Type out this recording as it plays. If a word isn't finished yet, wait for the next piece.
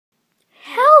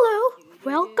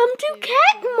Welcome to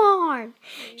Cat-Mart.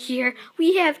 Here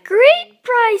we have great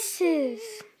prices.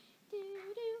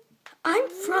 I'm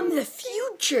from the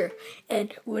future,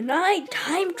 and when I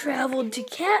time traveled to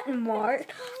Cat-Mart,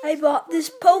 I bought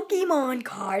this Pokemon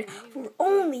card for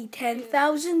only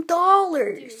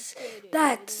 $10,000.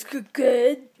 That's a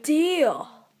good deal.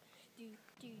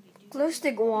 Glow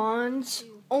stick wands,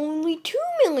 only $2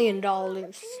 million.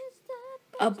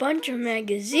 A bunch of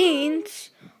magazines,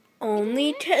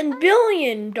 only $10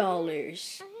 billion.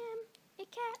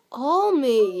 All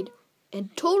made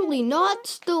and totally not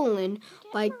stolen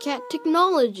by Cat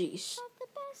Technologies.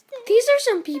 These are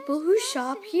some people who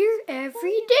shop here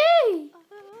every day.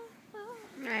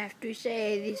 I have to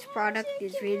say, this product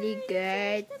is really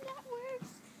good.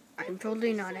 I'm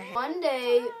totally not a hater. One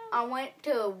day, I went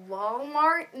to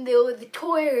Walmart and there was a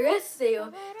Toy R Us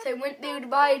sale. So I went there to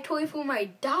buy a toy for my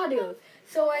daughter.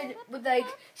 So I was like,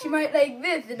 she might like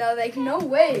this. And I was like, no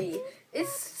way.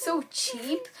 It's so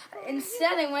cheap.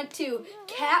 Instead, I went to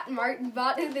Cat-Mart and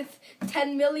bought her this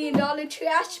 $10 million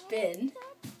trash bin.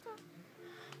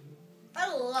 I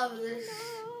love this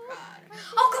product.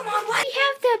 Oh, come on, what? We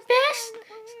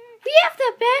have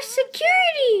the best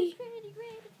security.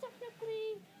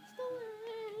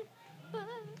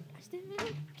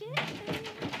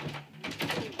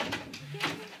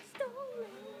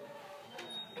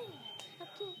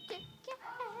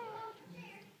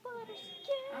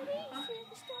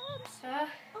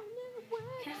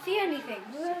 Can't see anything.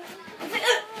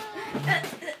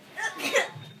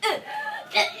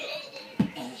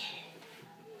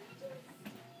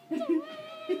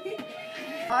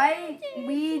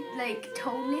 We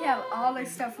totally have all our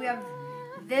stuff. We have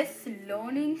this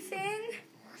loaning thing,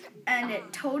 and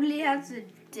it totally has a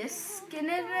disc in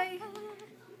it, right?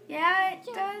 Yeah, it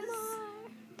does.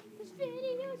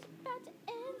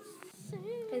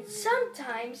 And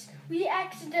sometimes we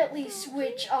accidentally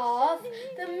switch off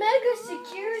the mega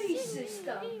security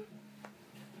system.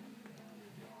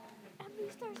 At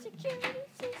least our security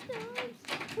systems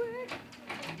work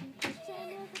 100% of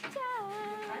the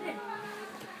time.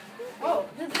 Oh,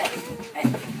 this is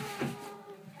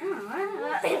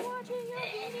Watching a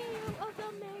video of the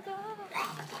mega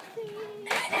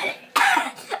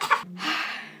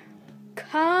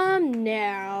Come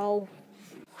now.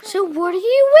 So what are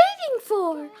you waiting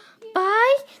for?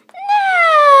 Buy